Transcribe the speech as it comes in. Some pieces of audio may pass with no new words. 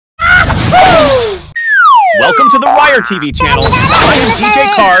Welcome to the Wire TV channel. I am DJ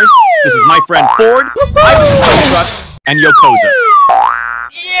Cars. This is my friend Ford, Firetruck, and Yokoza.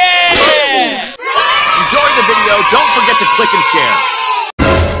 Yeah! Enjoy the video. Don't forget to click and share.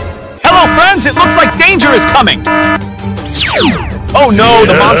 Hello, friends. It looks like danger is coming. Oh no,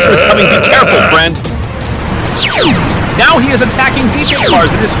 the monster is coming. Be careful, friend. Now he is attacking DJ Cars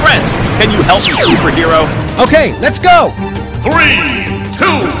and his friends. Can you help me, superhero? Okay, let's go. 3,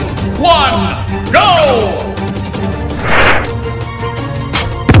 2, 1, go!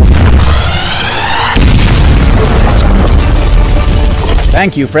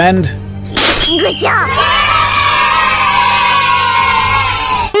 Thank you, friend. Good job!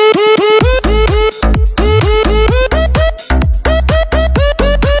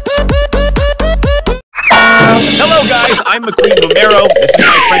 Hello guys, I'm Mcqueen. This is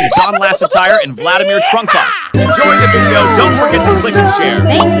my friend John Lassetire and Vladimir Trunkov. Enjoy the video, don't forget to click and share.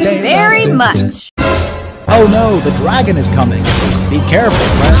 Thank you very much. Oh no, the dragon is coming. Be careful,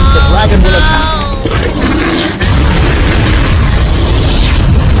 friends, the dragon will attack.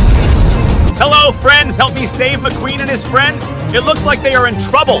 Hello friends, help me save Mcqueen and his friends. It looks like they are in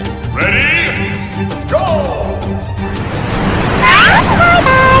trouble. Ready? Go!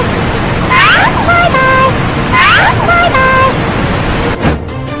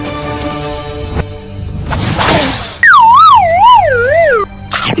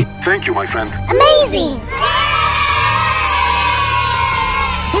 Thank you, my friend. Amazing!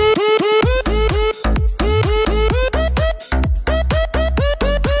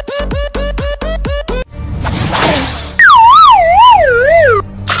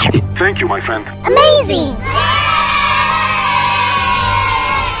 Thank you, my friend. Amazing!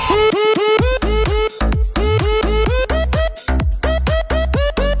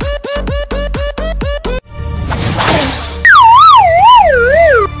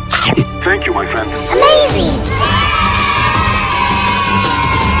 Thank you, my friend. Amazing!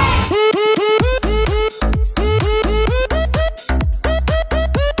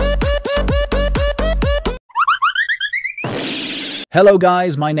 Hello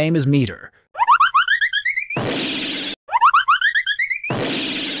guys, my name is Meter.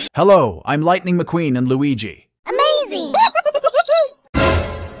 Hello, I'm Lightning McQueen and Luigi. Amazing!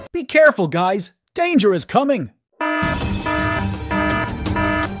 Be careful, guys. Danger is coming.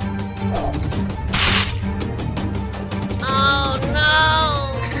 Oh no!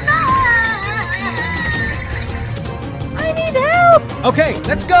 I need help! Okay,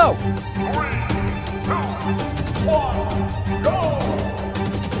 let's go. 3, 2, 1, go!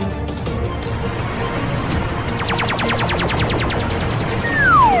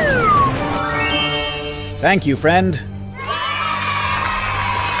 Thank you, friend.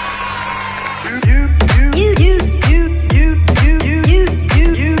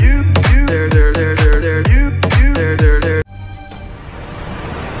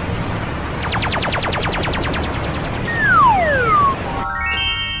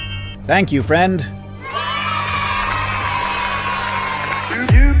 Thank you, friend.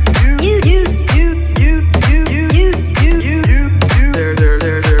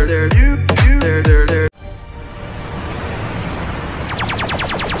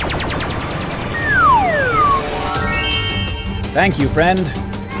 Thank you, friend.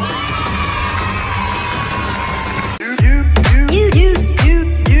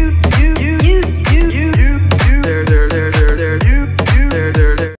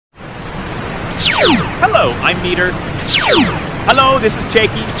 Hello, I'm Meter. Hello, this is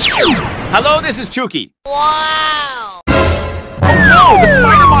Jakey. Hello, this is Chuki. Wow! Oh no, the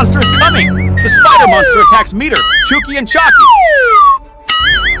spider monster is coming! The spider monster attacks Meter, Chuki, and Chalky.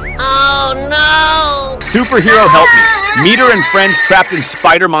 Oh no! Superhero, help me. Meter and friends trapped in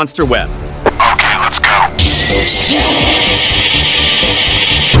spider monster web. Okay, let's go.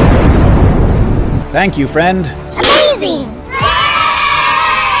 Thank you, friend. Amazing!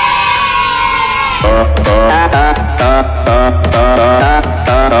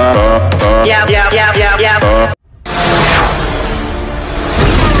 Yeah.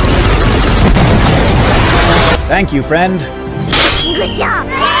 Thank you, friend. Good job!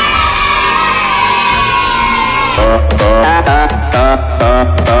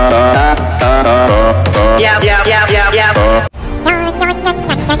 Yeah.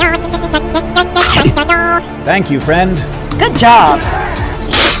 Thank you, friend. Good job!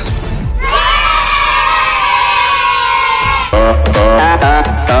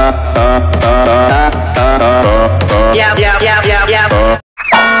 Yeah.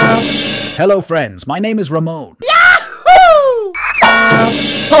 Hello, friends. My name is Ramon. Yahoo!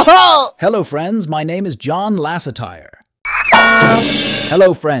 Hello, friends. My name is John Lassetire.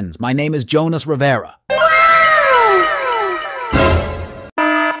 Hello, friends. My name is Jonas Rivera. Wow!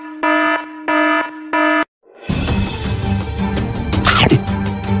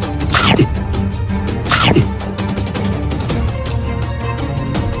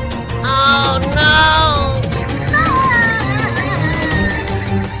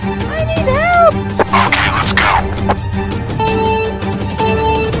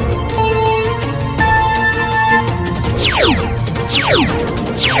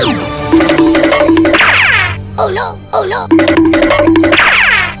 Oh no! Oh no!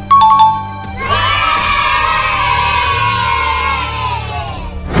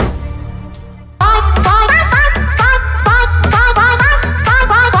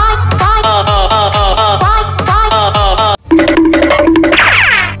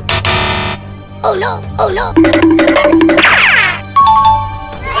 Oh no! Oh no!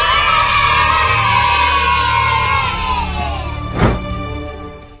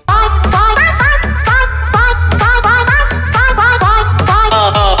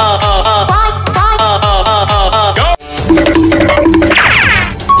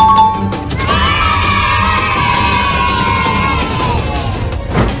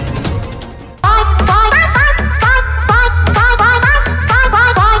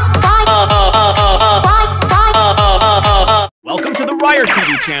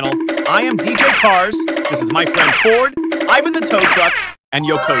 TV channel. I am DJ Cars. This is my friend Ford, Ivan the tow truck, and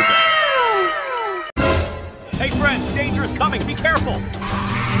Yokoza. Hey friends, danger is coming. Be careful.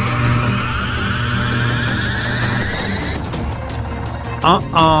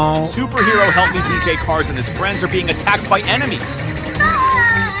 Uh-oh. Superhero help me, DJ Cars and his friends are being attacked by enemies.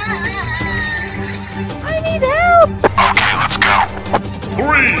 I need help! Okay, let's go.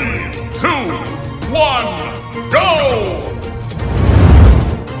 3, 2, 1, go!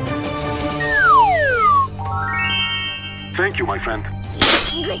 Thank you, my friend.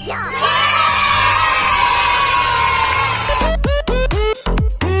 Good job!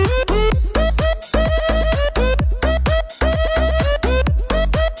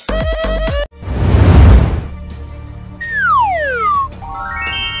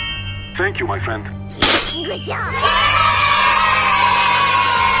 Thank you, my friend. Good job!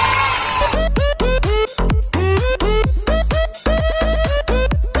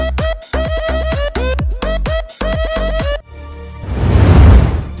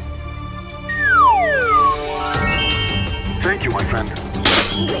 Thank you, my friend.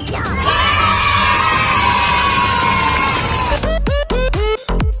 Good job!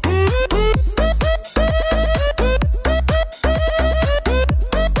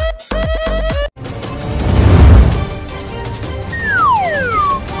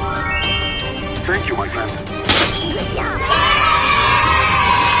 Thank you, my friend. Good job!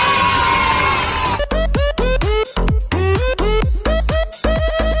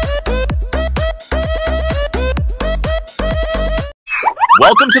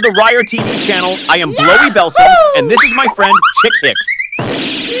 Welcome to the Ryer TV channel. I am Blowy Belsoms, and this is my friend Chick Hicks.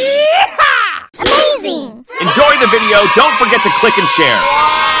 Amazing! Enjoy the video. Don't forget to click and share.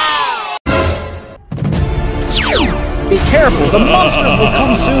 Be careful, the monsters will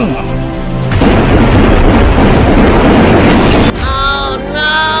come soon. Oh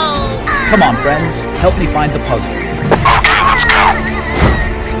no! Come on, friends. Help me find the puzzle. Okay, let's go.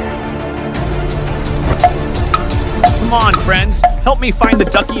 Come on, friends. Help me find the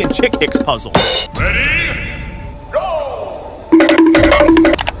Ducky and Chick Hicks puzzle. Ready, go!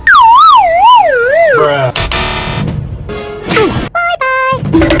 Bruh.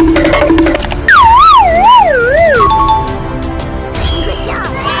 Good job!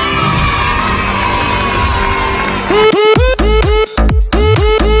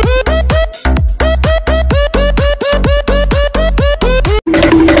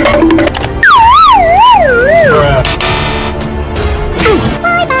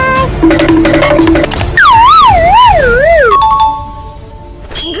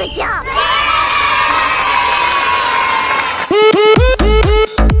 Good job!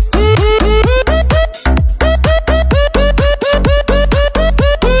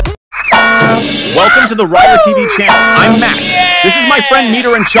 Welcome to the Ryer TV channel. I'm Matt. This is my friend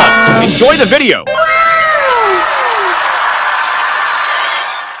Meter and Chuck. Enjoy the video.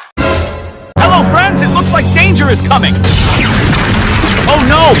 Hello, friends. It looks like danger is coming. Oh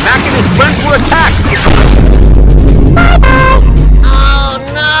no, Mac and his friends were attacked. Oh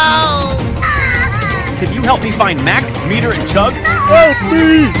no! Can you help me find Mac, Meter, and Chug? Help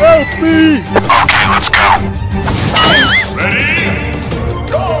me! Help me! Okay, let's go. Ready,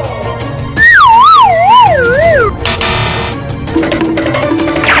 go!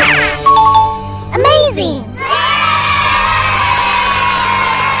 Amazing!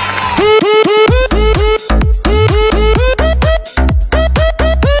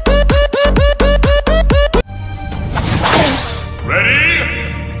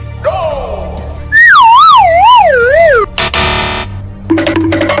 Ready, go!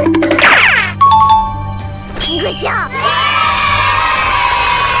 Good job!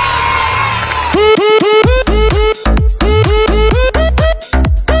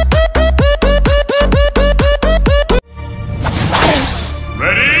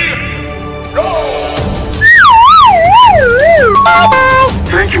 Ready? Go!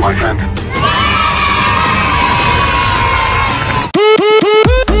 Thank you, my friend.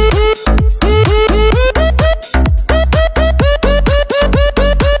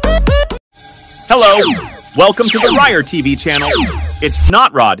 Hello! Welcome to the Ryer TV channel. It's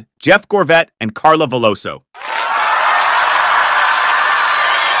Snotrod, Jeff Gorvette, and Carla Veloso.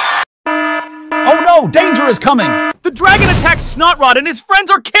 Oh no, danger is coming! The dragon attacks Snotrod and his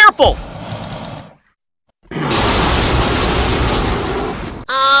friends are careful!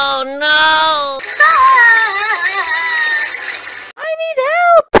 Oh no! I need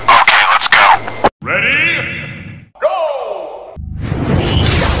help! Okay, let's go. Ready? Go!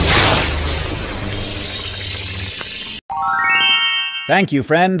 Thank you,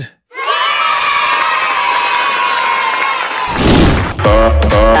 friend.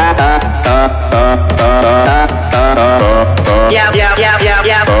 Yeah.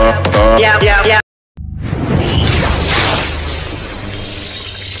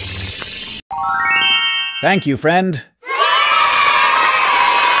 Thank you, friend.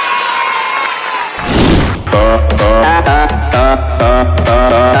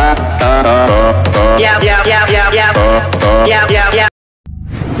 Yeah.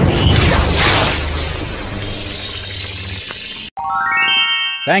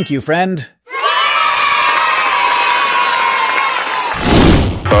 Thank you, friend.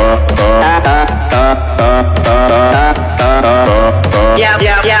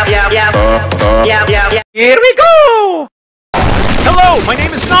 Yeah. Here we go! Hello, my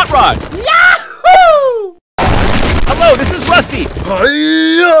name is Snotrod. Yahoo! Hello, this is Rusty.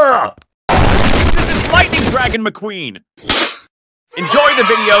 This is Lightning Dragon Mcqueen. Enjoy the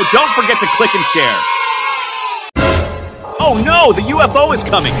video. Don't forget to click and share. Oh no, the UFO is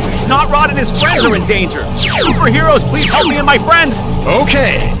coming. Snotrod and his friends are in danger. Superheroes, please help me and my friends.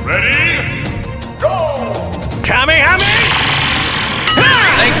 Okay. Ready? Go! Kamehameha!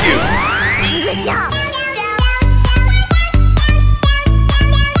 Thank you. Good job!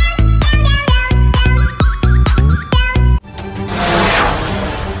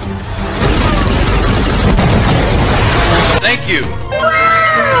 Thank you.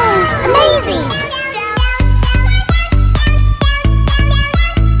 Wow! Amazing!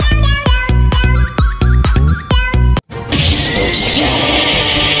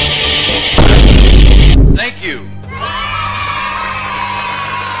 Thank you.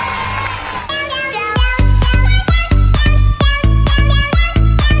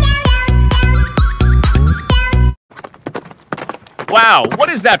 Wow, what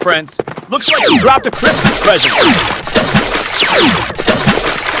is that, friends? Looks like you dropped a Christmas present.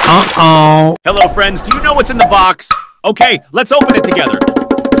 Uh-oh. Hello, friends. Do you know what's in the box? Okay, let's open it together.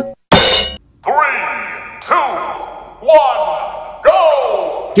 3, 2, 1,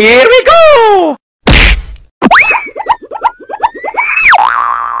 go! Here we go!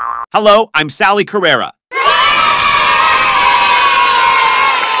 Hello, I'm Sally Carrera.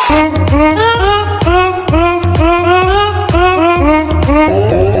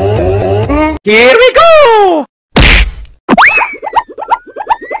 Here we go!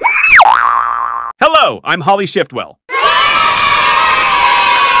 Hello, I'm Holly Shiftwell.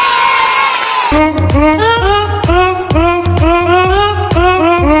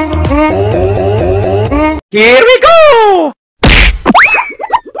 Here we go!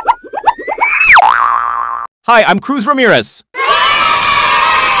 Hi, I'm Cruz Ramirez.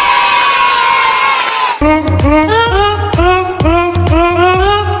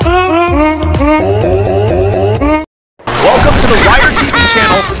 Welcome to the Ryer TV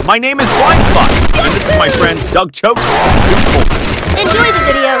channel. My name is Blindspot, and this is my friends Doug Chokes and Duke Colton. Enjoy the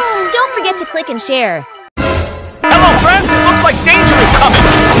video. Don't forget to click and share. Hello, friends. It looks like danger is coming.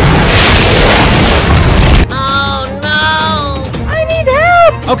 Oh no! I need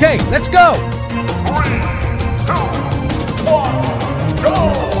help. Okay, let's go. 3, 2, 1, go!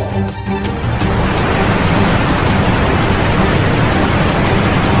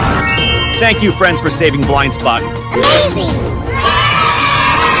 Thank you, friends, for saving Blindspot. Amazing!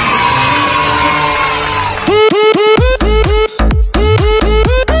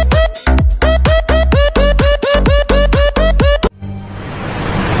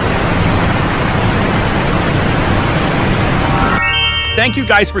 Thank you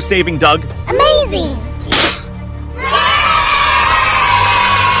guys for saving Doug. Amazing!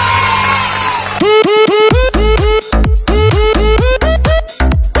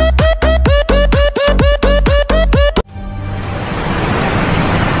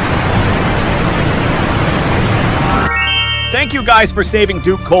 Thank you guys for saving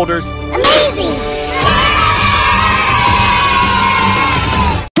Duke Colders. Amazing!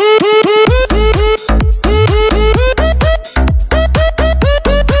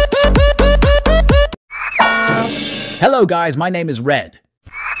 Hello guys, my name is Red.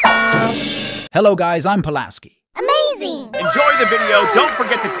 Hello guys, I'm Pulaski. Amazing! Enjoy the video. Don't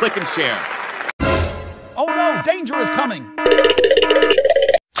forget to click and share. Oh no, danger is coming!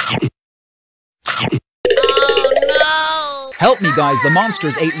 Oh no! Help me guys, the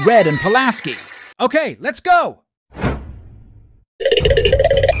monsters ate Red and Pulaski. Okay, let's go!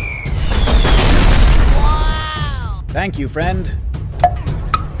 Wow! Thank you, friend.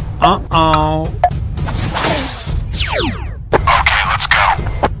 Okay, let's go.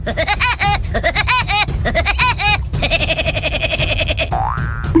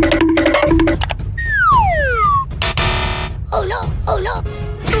 Oh no! Oh no!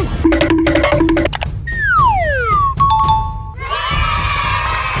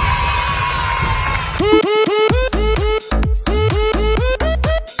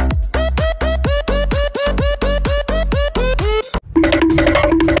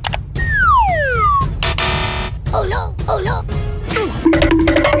 Oh no! Oh no!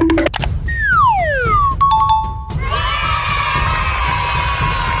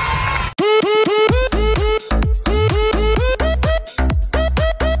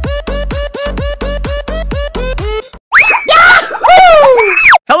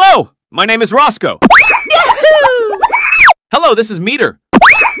 Hello, my name is Roscoe. Hello, this is Meter.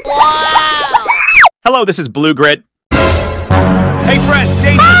 Wow! Hello, this is Blue Grit. Hey friends,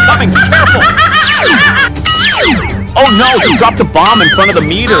 danger is coming, be careful! Oh no, he dropped a bomb in front of the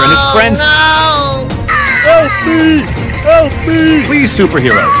meter and his friends... No! Help me! Help me! Please,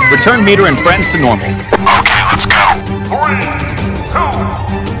 superhero, return meter and friends to normal. Okay, let's go. 3, 2,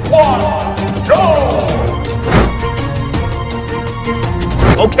 1, go!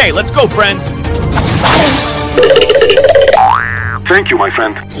 Okay, let's go, friends. Thank you, my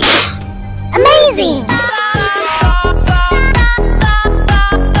friend. Amazing!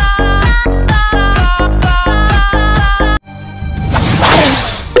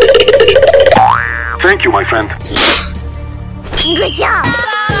 Thank you, my friend. Good job!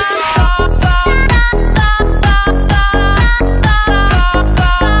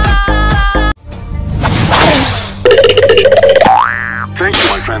 Thank you,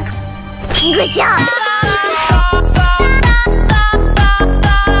 my friend. Good job!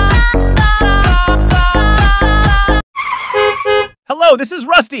 Hello, this is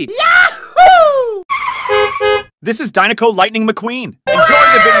Rusty. Yahoo! This is Dinico Lightning McQueen. Enjoy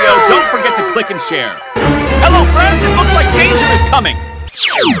the video. Don't forget to click and share. Hello, friends. It looks like danger is coming.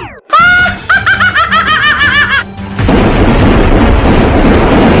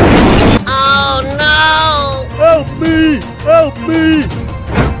 Oh no! Help me! Help me!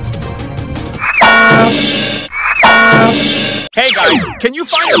 Hey guys, can you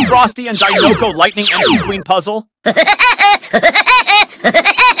find the Frosty and Dinoco Lightning MC Queen puzzle?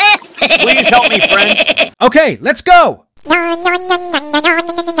 Please help me, friends. Okay, let's go!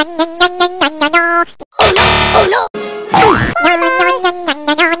 Oh no!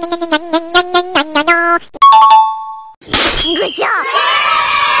 Good job!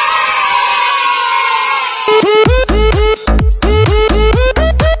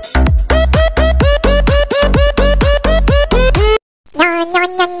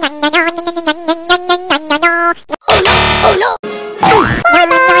 Oh no!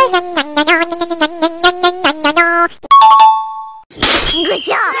 Good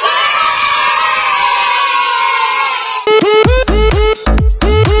job!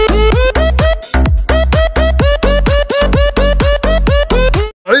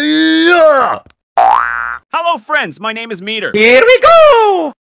 Hello, friends. My name is Meter. Here we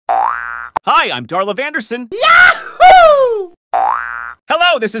go! Hi, I'm Darla Vanderson. Yahoo!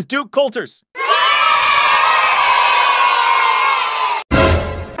 Hello, this is Duke Coulters.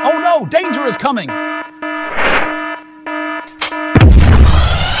 Oh no, danger is coming!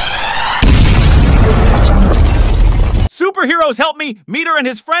 Superheroes, help me! Meter and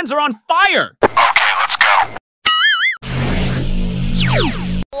his friends are on fire! Okay, let's go.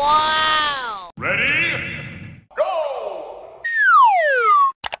 Wow! Ready? Go!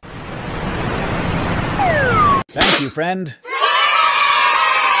 Thank you, friend.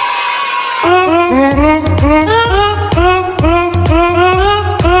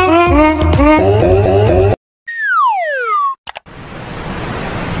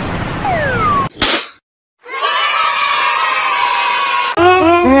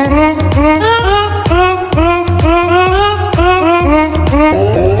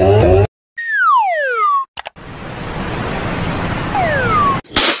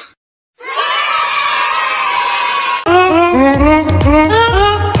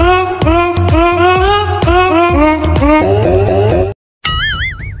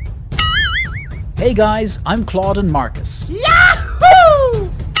 Hey guys, I'm Claude and Marcus.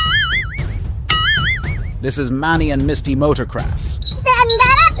 Yahoo! This is Manny and Misty Motorcrass.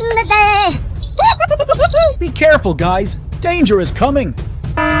 Be careful guys, danger is coming.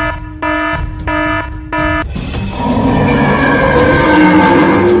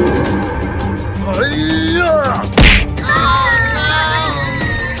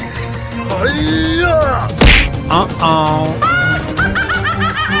 Uh-oh.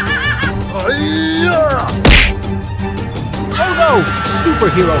 Oh no!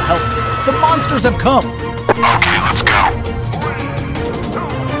 Superhero help! The monsters have come! Okay, let's go.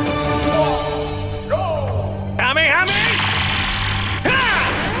 Hammy, hammy!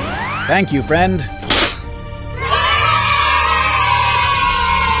 Thank you, friend.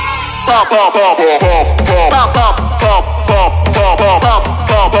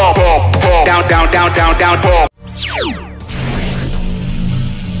 Down, down, down, down, down.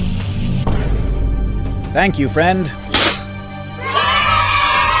 Thank you, friend.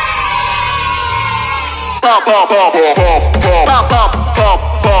 Down,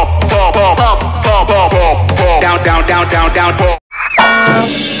 down, down, down, down.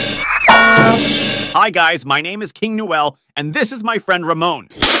 Hi guys, my name is King Noel, and this is my friend Ramon.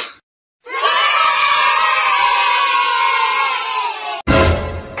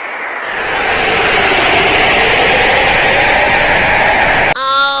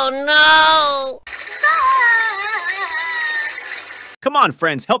 Oh no! Come on,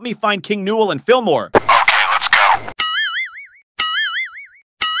 friends, help me find King Newell and Fillmore. Okay, let's go.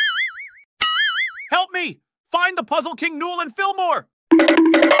 Help me! Find the puzzle King Newell and Fillmore!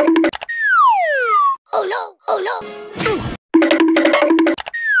 Oh no! Oh no!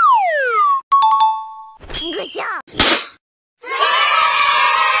 Good job!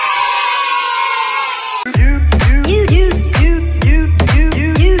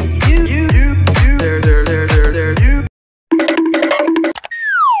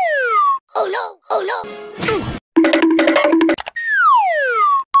 Oh no! Oh no!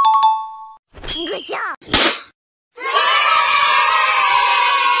 Good job!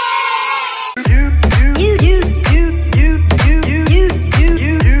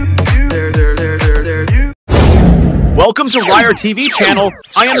 Welcome to Ryer TV channel.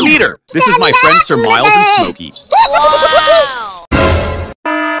 I am Meter. This is my friends Sir Miles and Smokey. Wow!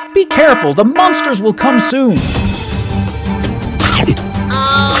 Be careful, the monsters will come soon.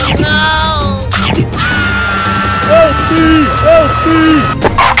 Oh no!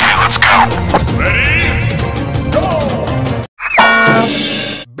 Okay, let's go. Ready? Go!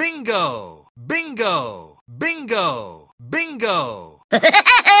 Bingo! Bingo! Bingo! Bingo!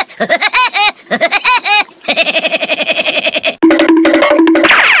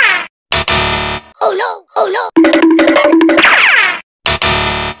 Oh no! Oh no!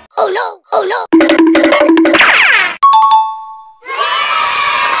 Oh no! Oh no!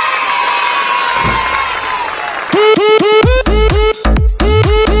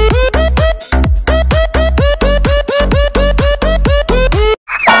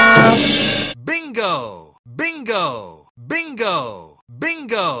 Bingo! Bingo! Bingo!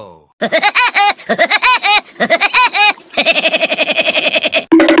 Bingo!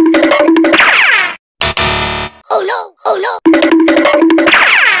 Oh no! Oh no!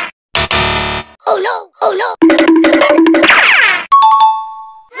 Oh no! Oh no!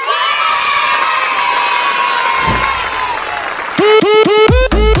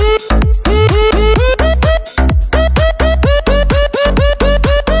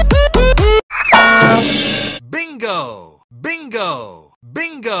 Bingo! Bingo!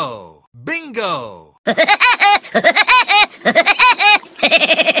 Bingo! Bingo!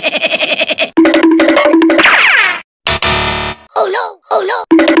 Oh no! Oh no!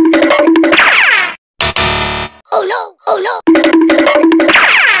 Oh no! Oh no!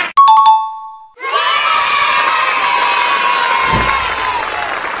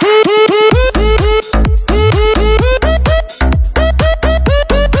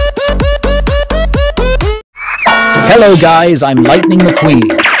 Hello guys, I'm Lightning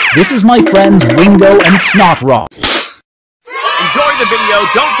McQueen. This is my friends Wingo and Snotrock. Enjoy the video.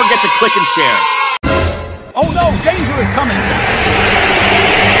 Don't forget to click and share. Oh no, danger is coming.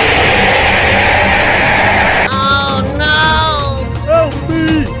 Oh no!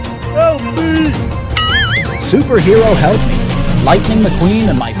 Superhero help me. Lightning McQueen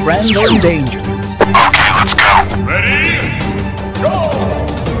and my friends are in danger. Okay, let's go. Ready? Go!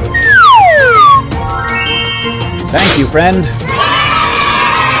 Thank you, friend.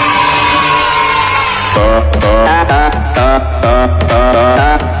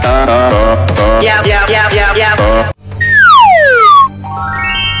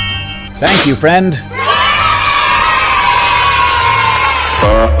 Thank you, friend.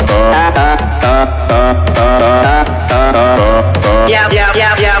 Yeah.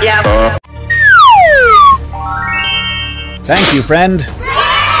 Thank you, friend.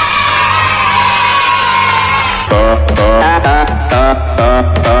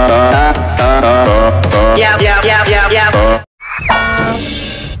 Yeah.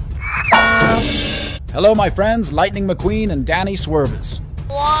 Hello, my friends, Lightning McQueen and Danny Swervis.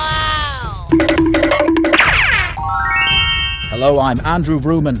 Wow. Hello, I'm Andrew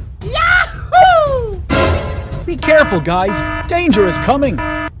Vrooman. Yahoo! Be careful, guys. Danger is coming.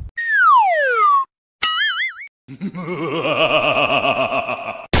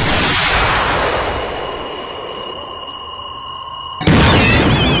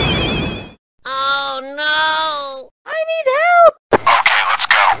 Oh no! I need help! Okay, let's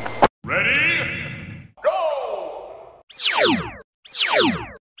go. Ready? Go!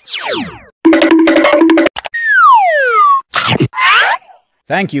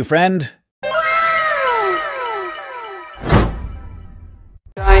 Thank you, friend.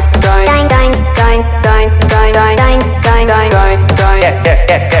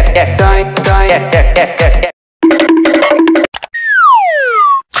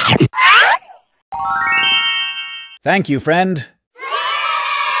 Thank you, friend.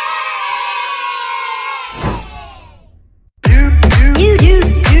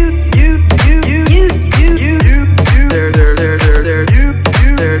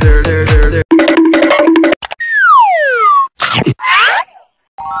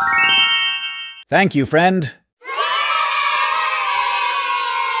 Thank you, friend.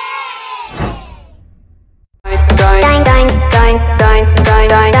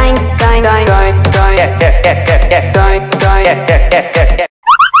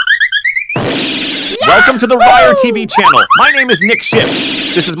 Welcome to the Ryer TV channel. My name is Nick Shift.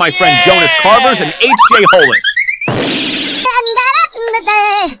 This is my friend Jonas Carvers and H.J. Hollis.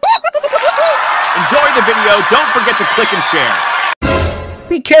 Enjoy the video. Don't forget to click and share.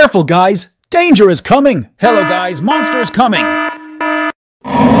 Be careful, guys. Danger is coming. Hello, guys. Monster's coming.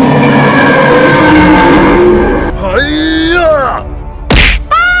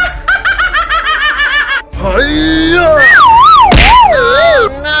 Oh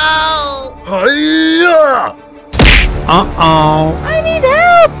no! Uh-oh. I need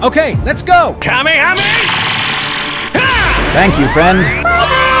help! Okay, let's go. Kamehameha! Thank you, friend.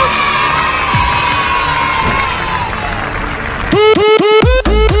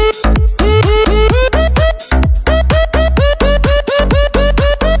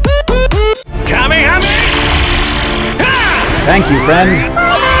 Thank you, friend.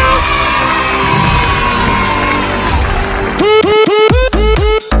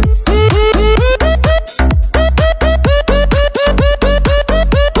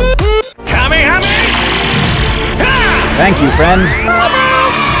 Thank you, friend.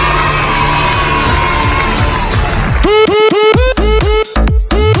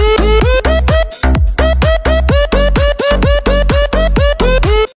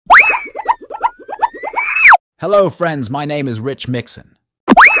 Hello, friends. My name is Rich Mixon.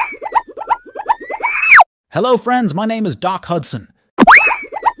 Hello, friends. My name is Doc Hudson.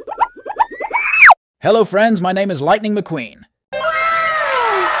 Hello, friends. My name is Lightning McQueen.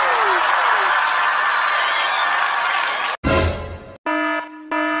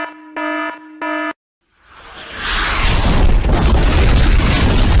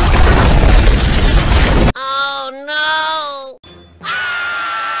 Oh no!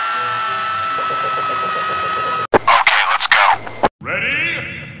 Okay, let's go.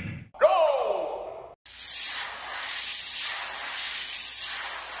 Ready? Go!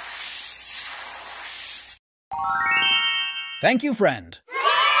 Thank you, friend.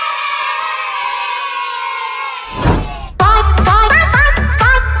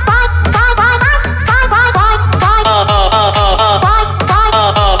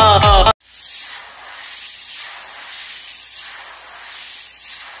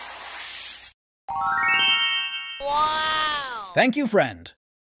 Wow! Thank you, friend.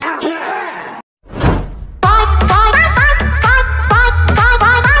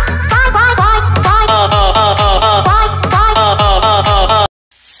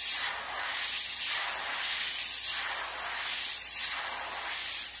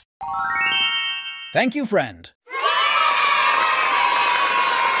 Thank you, friend.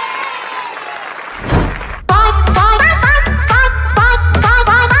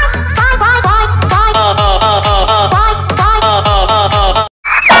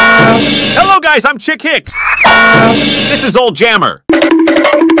 Hello, guys. I'm Chick Hicks. This is Old Jammer.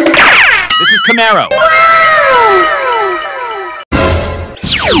 This is Camaro.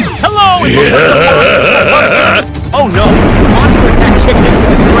 Hello, Hello! It looks like the monster's gonna come soon! Oh no! The monster attacked Chick Hicks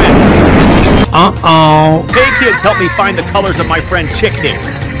and his friends! Uh-oh. Hey kids, help me find the colors of my friend Chick Hicks,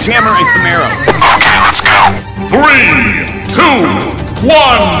 Jammer and Camaro. Okay, let's go. 3, 2,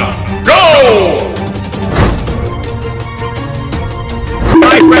 1, go!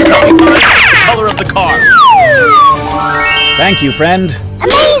 My friend, help me find the color of the car. Thank you, friend.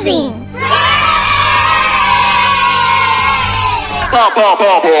 Amazing!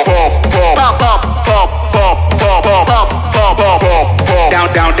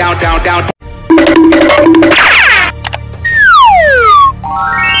 Down, down, down, down, down.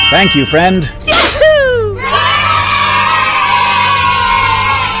 Thank you, friend. Yahoo!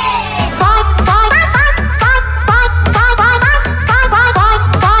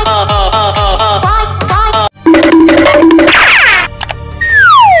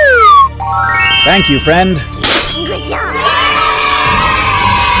 Thank you, friend. Good job!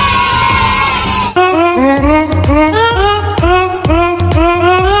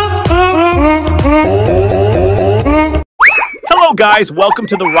 Hello guys, welcome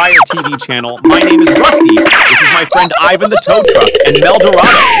to the Riot TV channel. My name is Rusty. This is my friend Ivan the Tow Truck and Mel Dorado.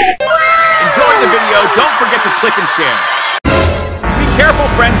 Enjoy the video, don't forget to click and share. Be careful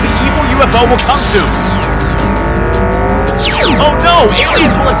friends, the evil UFO will come soon. Oh no,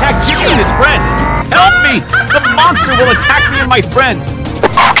 aliens will attack Jimmy and his friends. Help me, the monster will attack me and my friends.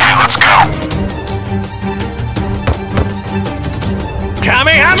 Okay, let's go.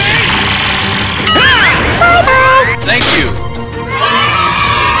 Kamehameha! Thank you.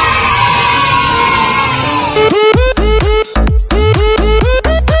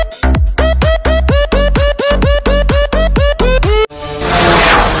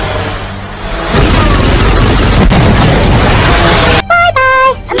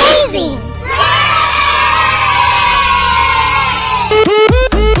 Amazing!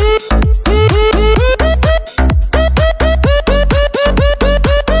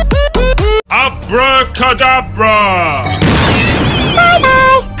 Abracadabra!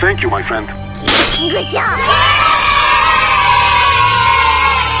 Bye-bye! Thank you, my friend. Good job!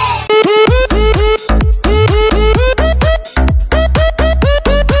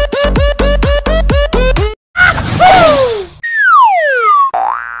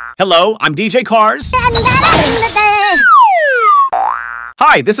 Hello, I'm DJ Cars.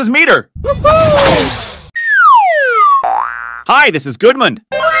 Hi, this is Meter. Hi, this is Goodman.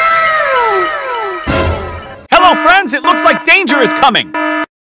 Hello, friends. It looks like danger is coming.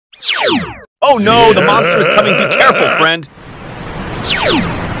 Oh no, the monster is coming. Be careful, friend.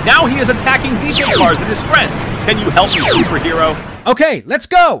 Now he is attacking DJ Cars and his friends. Can you help me, superhero? Okay, let's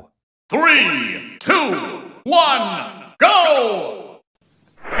go. 3, 2, 1, go!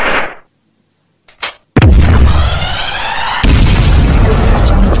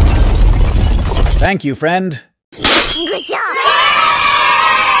 Thank you, friend. Good job!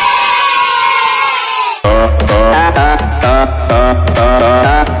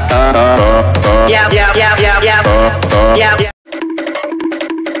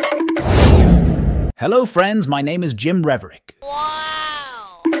 Hello, friends. My name is Jim Reverick.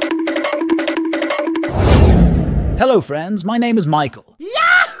 Wow! Hello, friends. My name is Michael.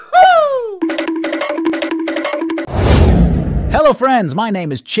 Yahoo! Hello, friends. My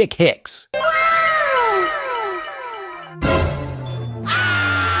name is Chick Hicks.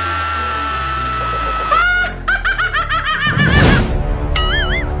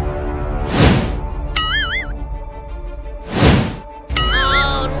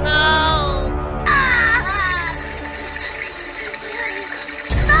 Oh no!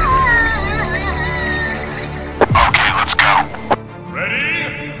 Okay, let's go.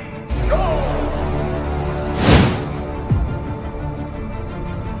 Ready? Go!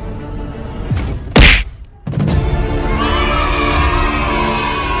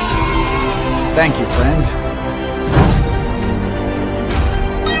 Thank you, friend.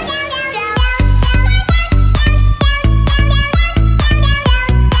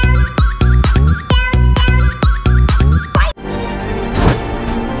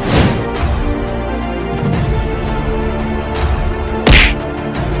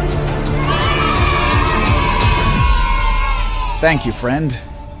 Thank you, friend.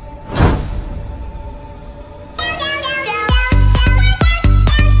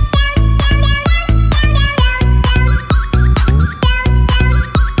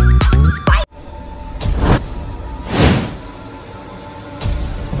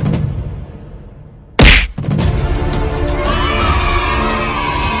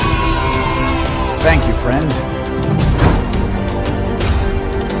 Thank you, friend.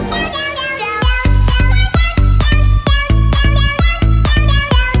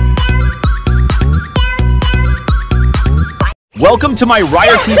 Welcome to my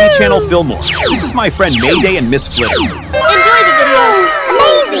Ryder TV channel, Fillmore. This is my friend Mayday and Miss Fritter. Enjoy the video.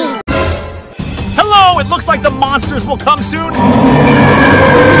 Amazing. Hello, it looks like the monsters will come soon.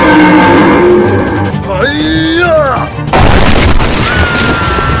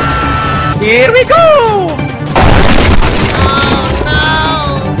 Here we go! Oh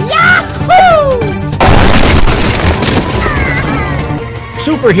no! Yahoo!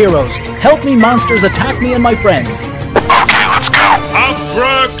 Superheroes, help me monsters attack me and my friends. Okay, let's go.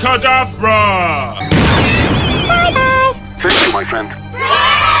 Abracadabra! Bye-bye. Thank you, my friend.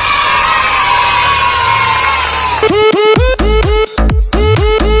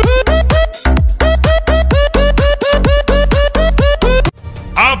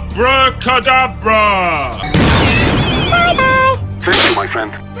 Abracadabra! Bye-bye. Thank you, my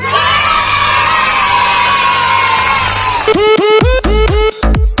friend.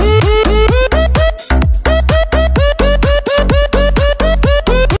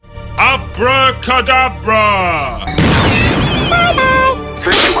 Abracadabra! Bye-bye.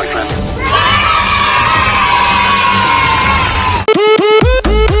 Thank you, my friend.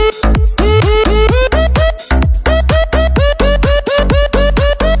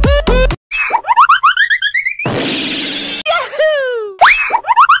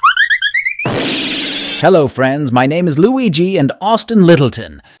 Hello, friends. My name is Luigi and Austin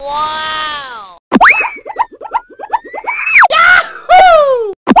Littleton. Wow!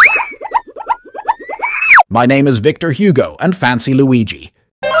 Yahoo! My name is Victor Hugo and Fancy Luigi.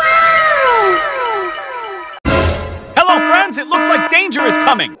 Hello, friends. It looks like danger is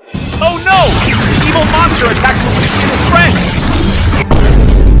coming. Oh no! The evil monster attacked Luigi and his friend.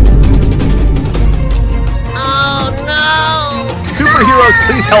 Oh no! Superheroes,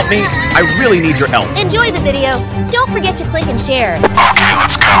 please help me. I really need your help. Enjoy the video. Don't forget to click and share. Okay,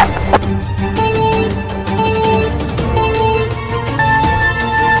 let's go.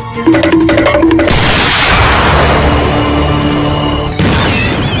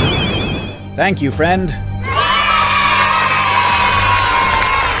 Thank you, friend.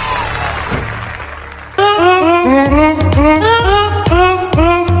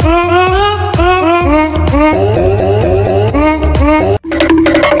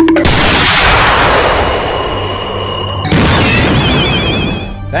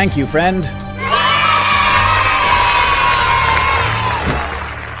 Thank you, friend.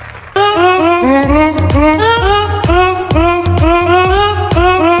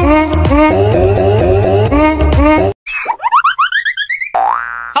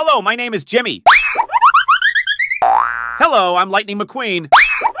 Hello, my name is Jimmy. Hello, I'm Lightning McQueen.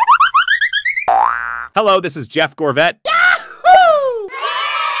 Hello, this is Jeff Gorvette. Yahoo!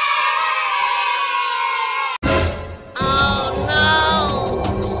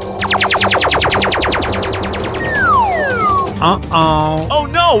 Uh-oh. Oh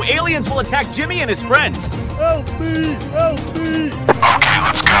no, aliens will attack Jimmy and his friends. Help me! Help me! Okay,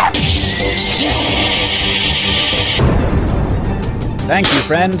 let's go. Thank you,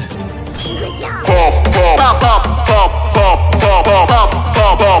 friend. Good job.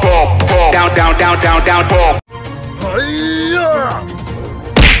 Down, down, down, down, down.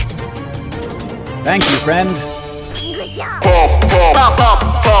 Thank you, friend. Good job.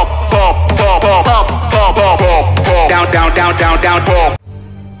 Down, down, down, down, down.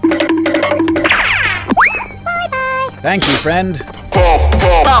 Bye-bye. Thank you, friend.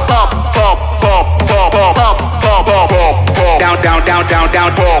 Down, down, down, down,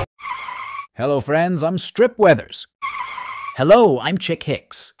 down. Hello, friends. I'm Strip Weathers. Hello, I'm Chick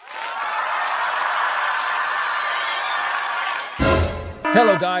Hicks.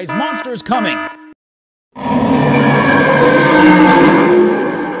 Hello, guys. Monsters coming.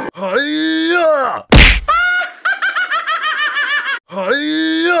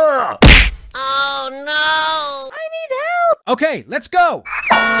 Oh no! Okay, let's go.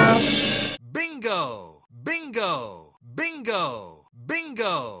 Bingo! Bingo! Bingo!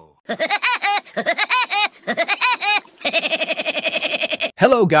 Bingo!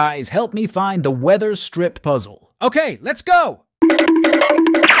 Hello, guys. Help me find the weather strip puzzle. Okay, let's go.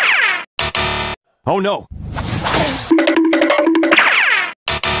 Oh no.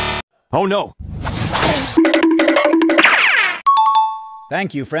 Oh no.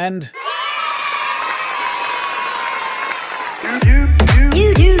 Thank you, friend.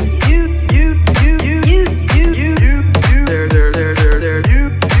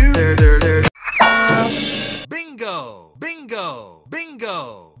 Bingo! Bingo!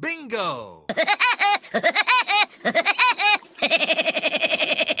 Bingo! Bingo!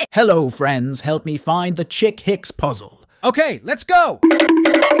 Hello, friends. Help me find the Chick Hicks puzzle. Okay, let's go.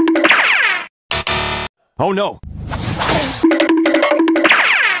 Oh no.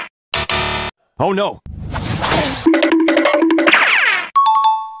 Oh no!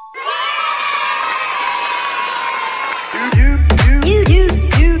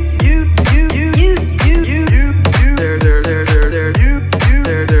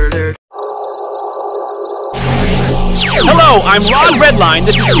 Hello, I'm Ron Redline,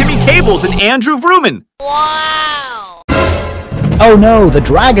 this is Jimmy Cables and Andrew Vrooman. Wow! Oh no, the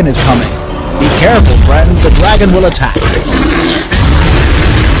dragon is coming. Be careful, friends, the dragon will attack.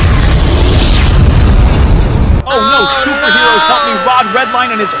 Oh no, superheroes help me, Rod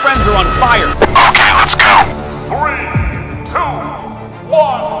Redline and his friends are on fire. Okay, let's go. 3, 2,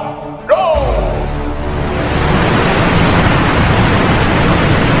 1, go!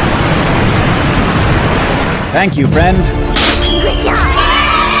 Thank you, friend. Good job.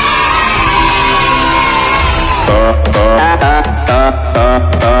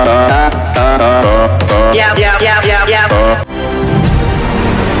 Yeah.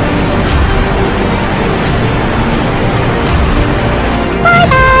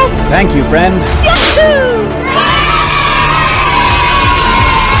 Thank you, friend. Yeah.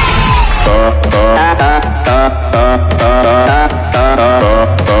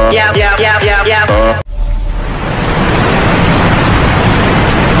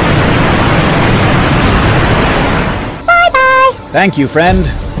 Thank you,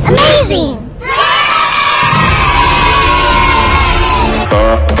 friend. Amazing.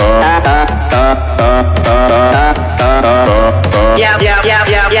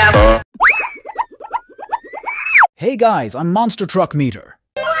 Yeah. Hey guys, I'm Monster Truck Meter.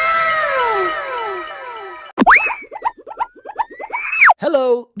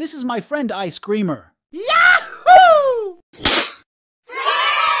 Hello, this is my friend Ice Creamer. Yahoo!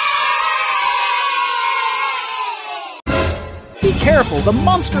 Be careful, the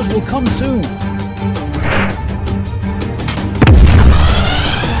monsters will come soon.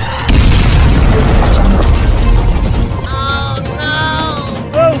 Oh no!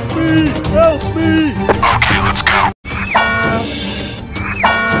 Help me! Help me! Okay, let's go.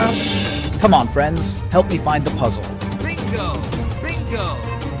 Come on, friends, help me find the puzzle. Bingo! Bingo!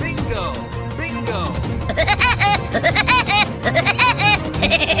 Bingo! Bingo!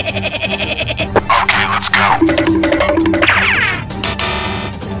 Okay, let's go.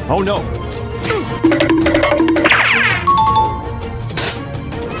 Oh no!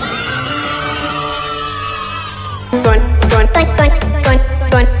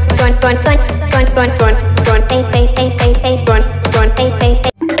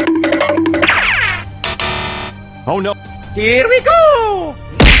 Oh no! Here we go!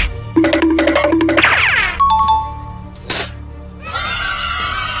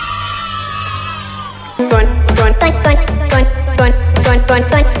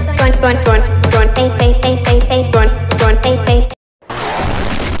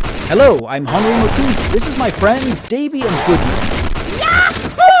 Hello, I'm Henry Matisse. This is my friends Davy and Goodman.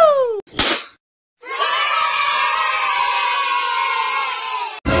 Yahoo!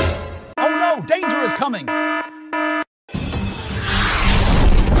 Oh no, danger is coming!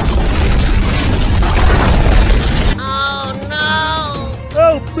 Oh no!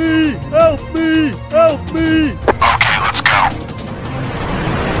 Help me! Help me! Help me! Okay, let's go.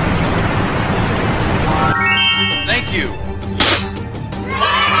 Thank you.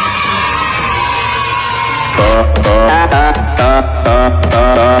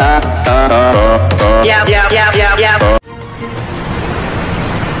 Yeah.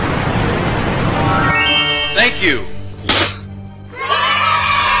 Thank you.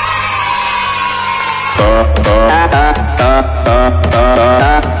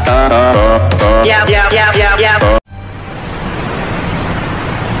 Yeah.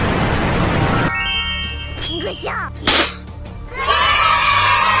 Good job.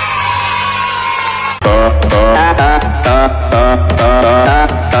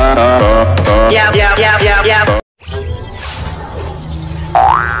 Yeah.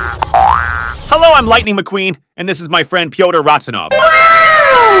 Hello, I'm Lightning McQueen, and this is my friend Pyotr Ratsanov.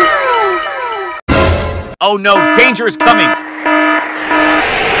 Oh no, danger is coming!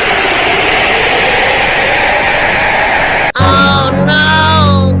 Oh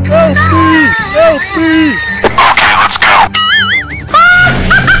no! Help me! Help me! Okay, let's go.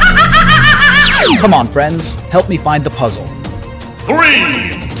 Come on, friends, help me find the puzzle.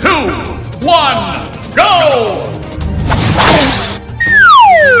 3, 2, 1, go!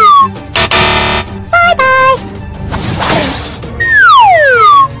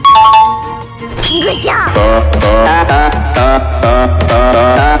 Good job.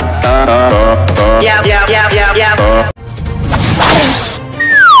 Yeah.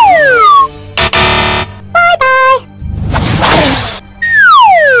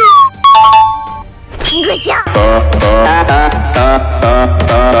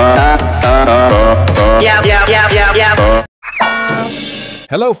 Yeah, yeah, yeah, yeah, yeah.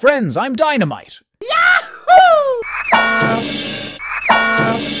 Hello, friends, I'm Dynamite. Yahoo!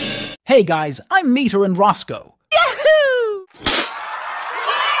 Hey, guys, I'm Meter and Roscoe. Yahoo!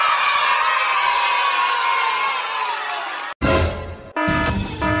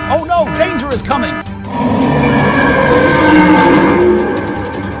 Oh no, danger is coming!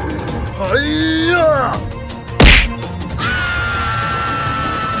 Hiya!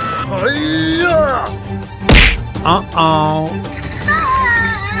 Hiya! Uh-oh.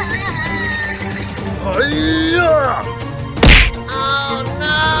 Hiya! Oh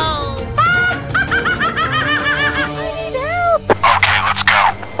no! Okay, let's go.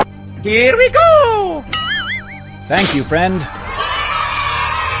 Here we go! Thank you, friend.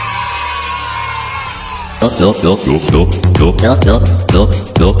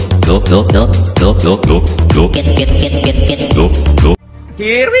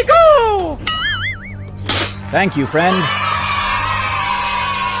 Here we go! Thank you, friend.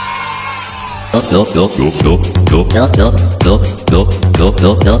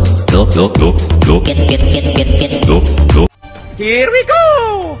 Here we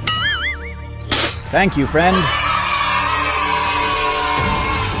go! Thank you, friend.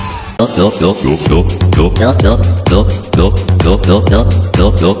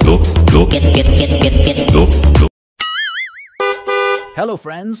 Hello,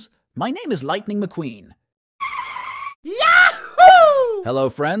 friends. My name is Lightning Mcqueen. Yahoo! Hello,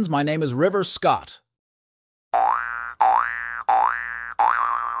 friends. My name is River Scott.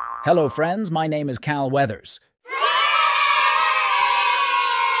 Hello, friends. My name is Cal Weathers.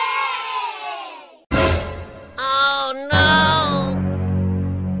 Oh no!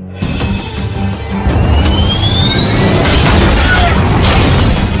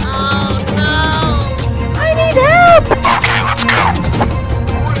 Oh no! I need help! Okay, let's go.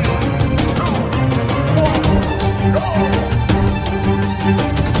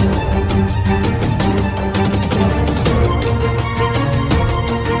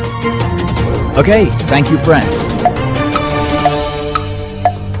 Okay, thank you, friends.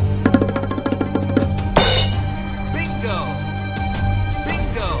 Bingo!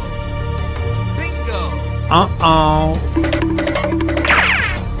 Bingo! Bingo! Uh-oh.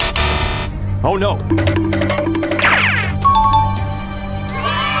 Oh no.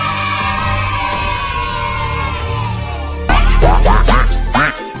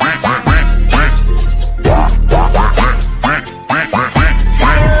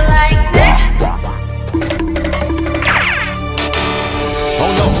 Oh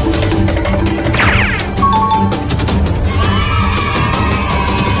no.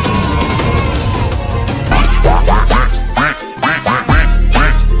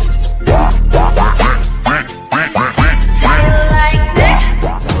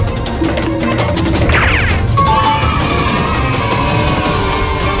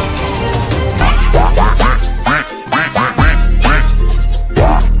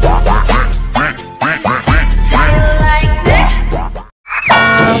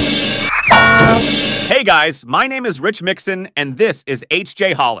 Hey guys, my name is Rich Mixon, and this is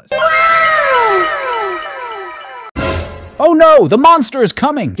H.J. Hollis. Oh no, the monster is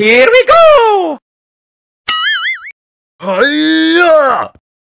coming! Here we go! Hiya!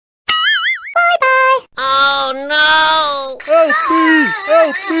 Bye-bye! Oh no! Help me!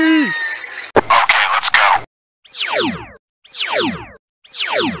 Help me! Okay, let's go.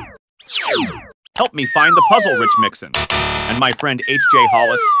 Help me find the puzzle, Rich Mixon. And my friend H.J.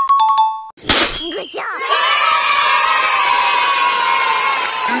 Hollis. Good job!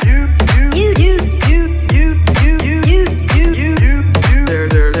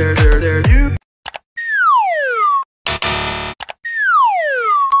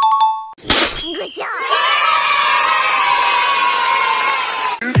 Good job!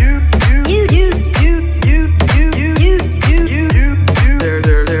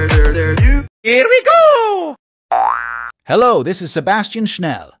 Here we go! Hello, this is Sebastian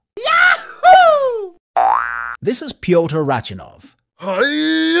Schnell. Yahoo! This is Pyotr Rachinov.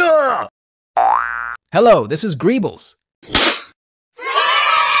 Hiya! Hello, this is Greebles.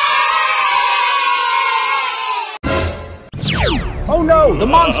 Oh no, the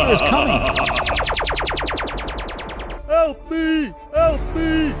monster is coming! Help me! Help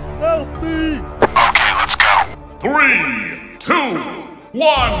me! Help me! Okay, let's go. 3, 2,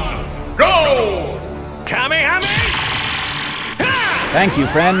 1, go! Kamehameha! Thank you,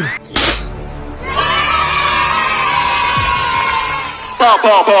 friend.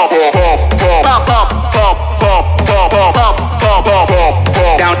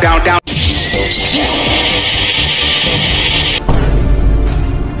 Down, down, down.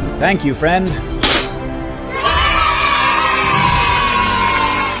 Thank you, friend.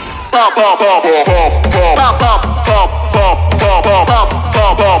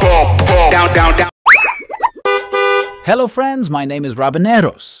 Down, down, down. Hello, friends. My name is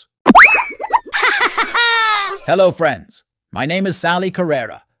Ramirez. Hello, friends. My name is Sally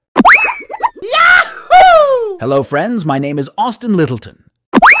Carrera. Yahoo! Hello, friends. My name is Austin Littleton.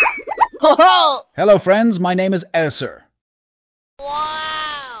 Hello, friends. My name is Esser. Wow!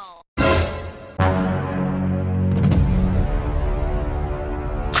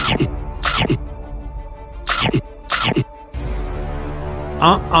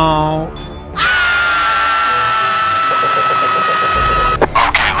 Uh-oh.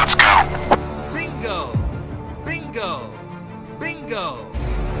 Okay, let's go. Bingo! Bingo! Bingo!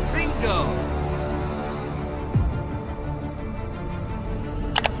 Bingo!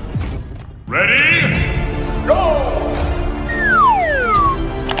 Ready? Go!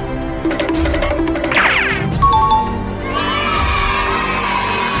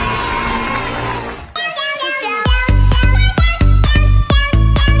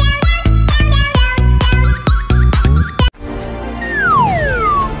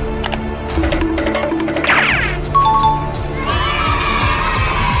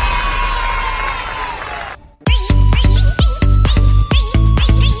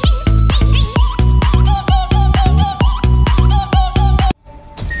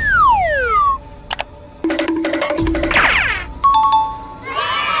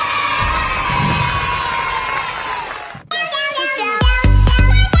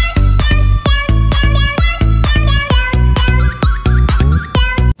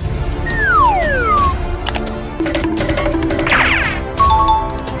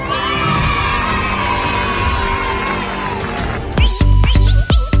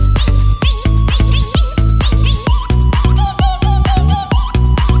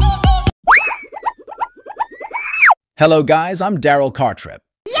 Hello, guys. I'm Daryl Cartrip.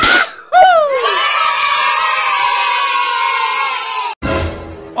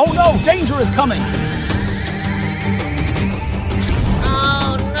 Oh no! Danger is coming!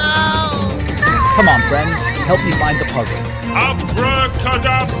 Oh no! Come on, friends. Help me find the puzzle.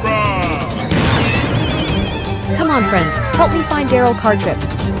 Abracadabra! Come on, friends. Help me find Daryl Cartrip.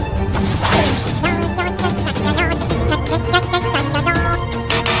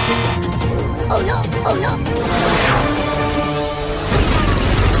 Oh no, oh no.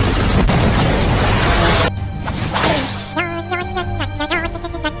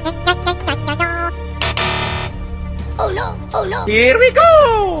 Oh no, oh no. Here we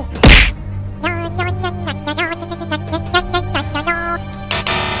go!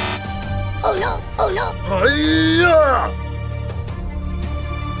 Oh no, oh no. Hiya!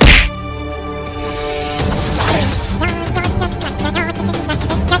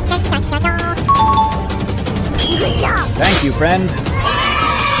 Good job. Thank you, friend.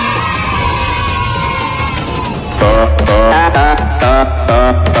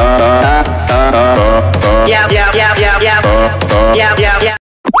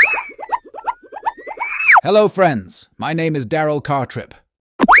 Hello, friends. My name is Daryl Cartrip.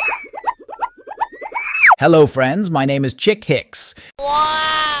 Hello, friends. My name is Chick Hicks.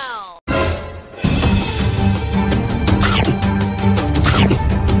 Wow!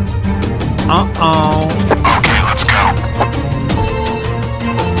 Uh-oh. Okay, let's go.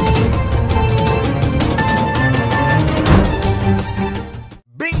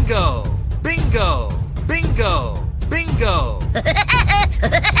 Bingo! Bingo! Bingo! Bingo!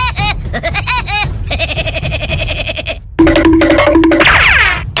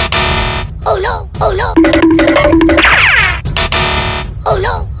 Oh no, oh no. Oh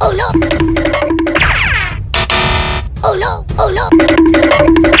no, oh no. Oh no, oh no.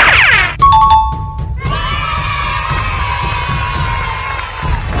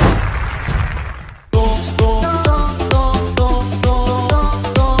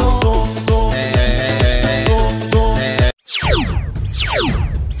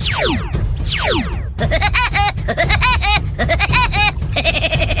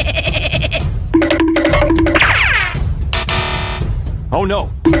 Oh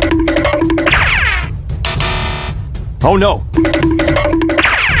no! Oh no!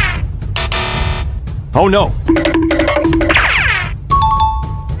 Oh no!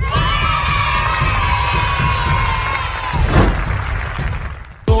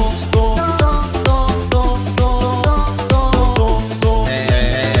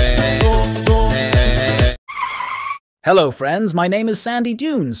 Hello, friends. My name is Sandy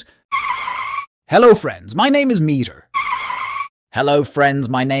Dunes. Hello, friends. My name is Meter. Hello, friends.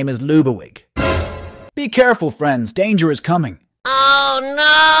 My name is Lubawig. Be careful, friends. Danger is coming. Oh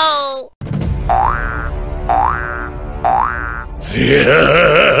no!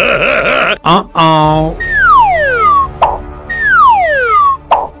 Uh-oh.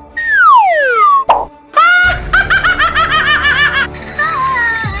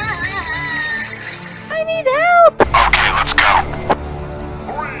 I need help! Okay, let's go.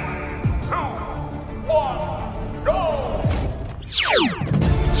 3, 2, 1, go!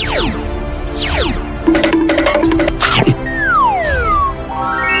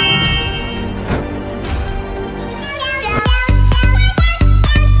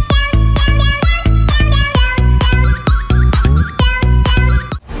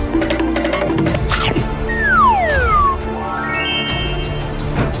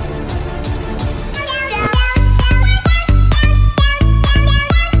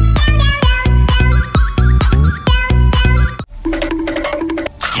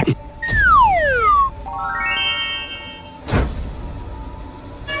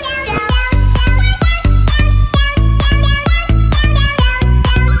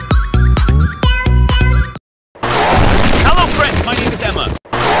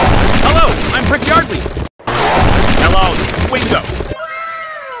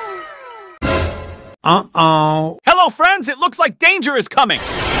 Uh-oh. Hello, friends! It looks like danger is coming!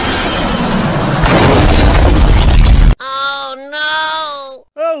 Oh no!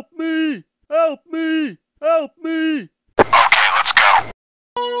 Help me! Help me! Help me! Okay, let's go.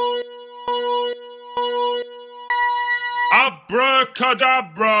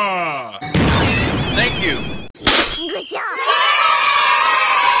 Abracadabra! Thank you. Good job!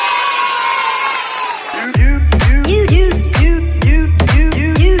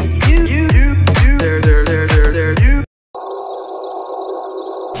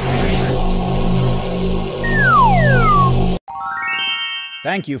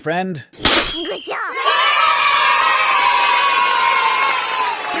 Thank you, friend. Good job!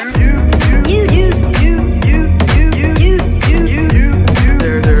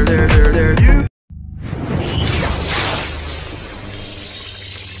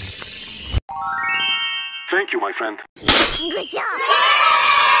 Thank you, my friend. Good job!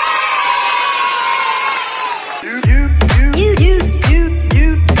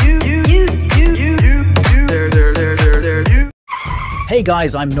 Hey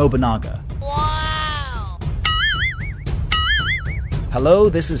guys, I'm Nobunaga. Wow! Hello,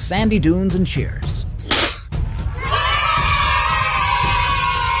 this is Sandy Dunes and Shears.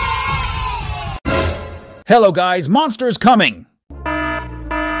 Hello guys, monsters coming!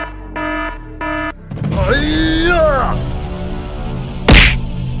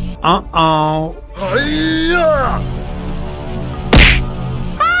 Uh-oh.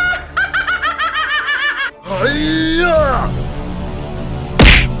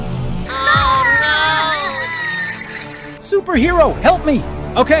 Superhero, help me!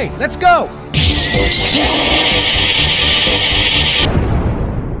 Okay, let's go!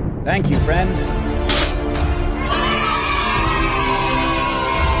 Thank you, friend.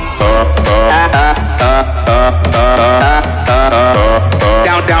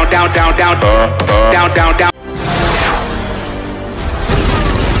 Down, down, down, down, down, down, down, down.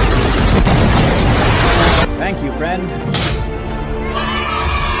 Thank you, friend.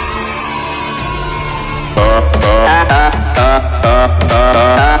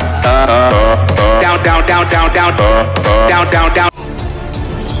 Down, down, down, down, down, down, down, down.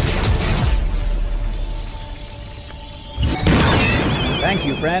 Thank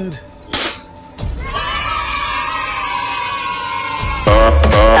you, friend.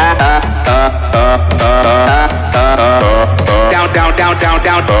 Down, down, down, down,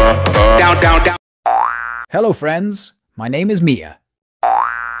 down, down, down, down. Hello, friends. My name is Mia.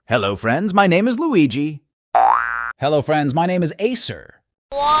 Hello, friends. My name is Luigi. Hello, friends. My name is Acer.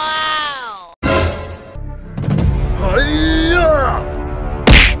 Wow!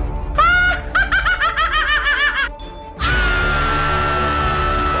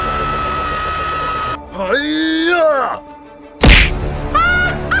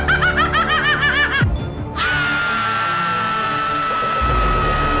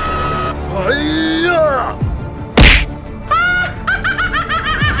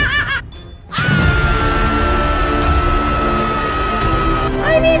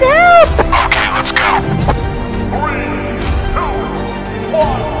 I need help! Okay, let's go. 3, 2,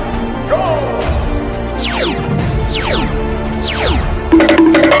 1, go!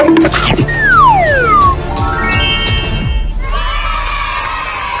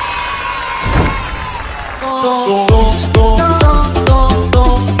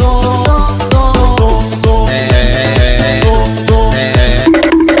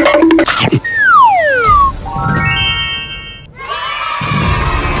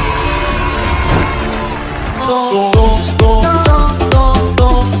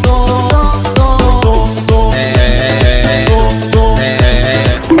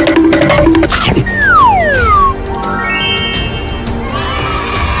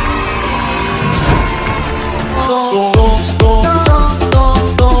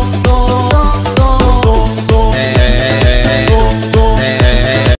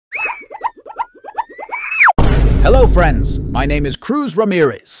 My name is Cruz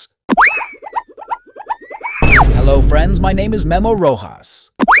Ramirez. Hello, friends. My name is Memo Rojas.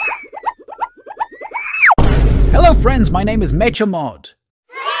 Hello, friends. My name is Mecha Mod.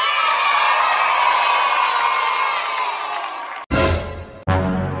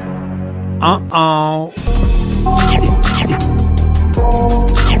 Uh-oh.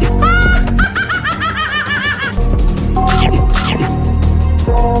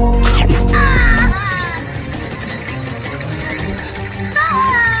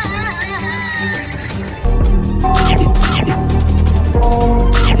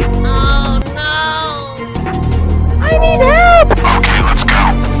 Oh no! I need help! Okay, let's go.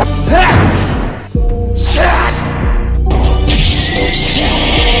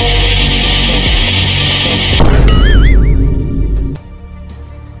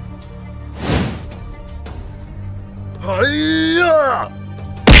 Hiya!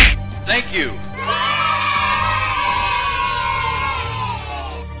 Thank you.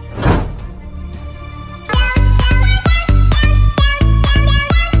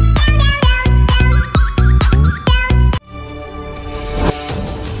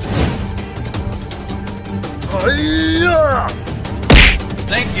 Hiya!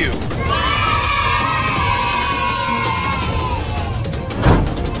 Thank you.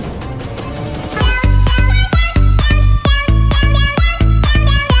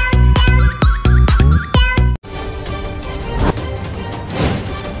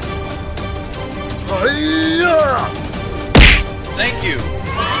 Hiya! Thank you.